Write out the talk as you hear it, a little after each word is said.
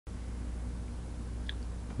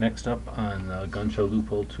Next up on the Gun Show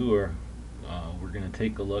Loophole Tour, we're going to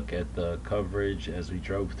take a look at the coverage as we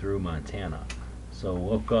drove through Montana. So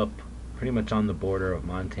woke up pretty much on the border of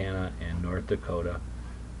Montana and North Dakota,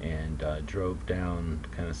 and drove down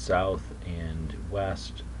kind of south and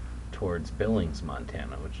west towards Billings,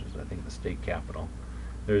 Montana, which is, I think, the state capital.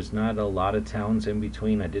 There's not a lot of towns in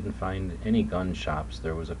between. I didn't find any gun shops.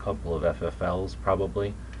 There was a couple of FFLs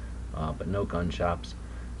probably, but no gun shops.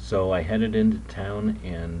 So I headed into town,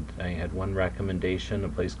 and I had one recommendation, a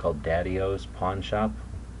place called Daddy-O's Pawn Shop,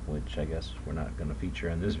 which I guess we're not going to feature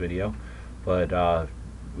in this video, but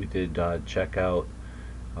we did check out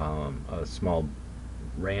a small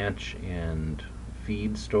ranch and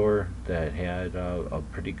feed store that had a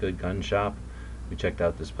pretty good gun shop. We checked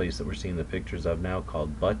out this place that we're seeing the pictures of now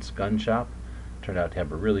called Butt's Gun Shop. Turned out to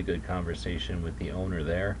have a really good conversation with the owner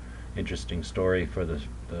there. Interesting story for the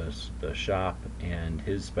shop and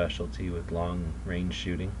his specialty with long range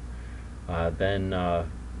shooting. Then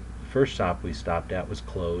first shop we stopped at was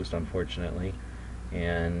closed, unfortunately,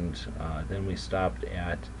 and then we stopped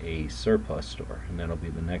at a surplus store, and that'll be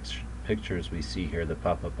the next pictures we see here that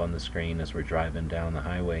pop up on the screen as we're driving down the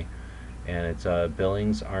highway. And it's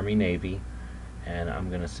Billings Army Navy, and I'm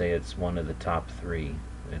gonna say it's one of the top three.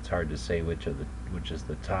 It's hard to say which is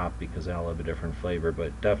the top because they all have a different flavor,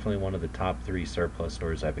 but definitely one of the top three surplus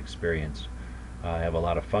stores I've experienced. I have a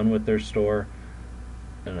lot of fun with their store,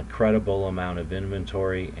 an incredible amount of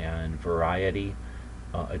inventory and variety.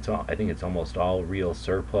 I think it's almost all real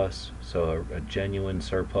surplus, so a genuine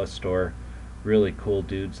surplus store. Really cool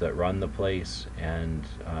dudes that run the place, and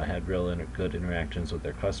had real good interactions with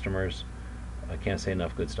their customers. I can't say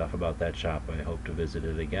enough good stuff about that shop. I hope to visit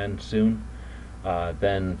it again soon.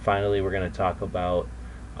 Then finally we're going to talk about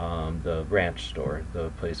the ranch store, the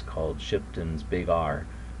place called Shiptons Big R,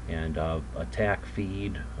 and attack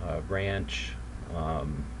feed, ranch,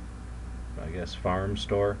 I guess farm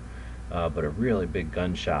store, but a really big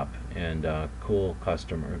gun shop, and cool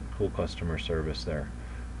customer service there.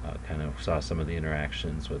 Kind of saw some of the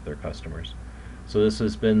interactions with their customers. So this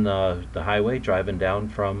has been the highway driving down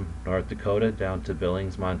from North Dakota down to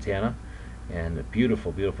Billings, Montana, and a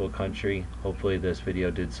beautiful, beautiful country. Hopefully this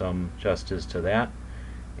video did some justice to that,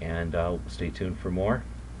 and stay tuned for more.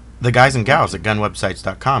 The guys and gals at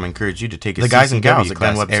gunwebsites.com encourage you to take a CCW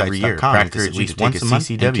class every year. Practice at least once a month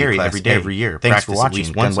and carry every day. Thanks for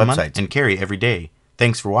watching Gun Websites and carry every day.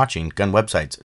 Thanks for watching Gun Websites.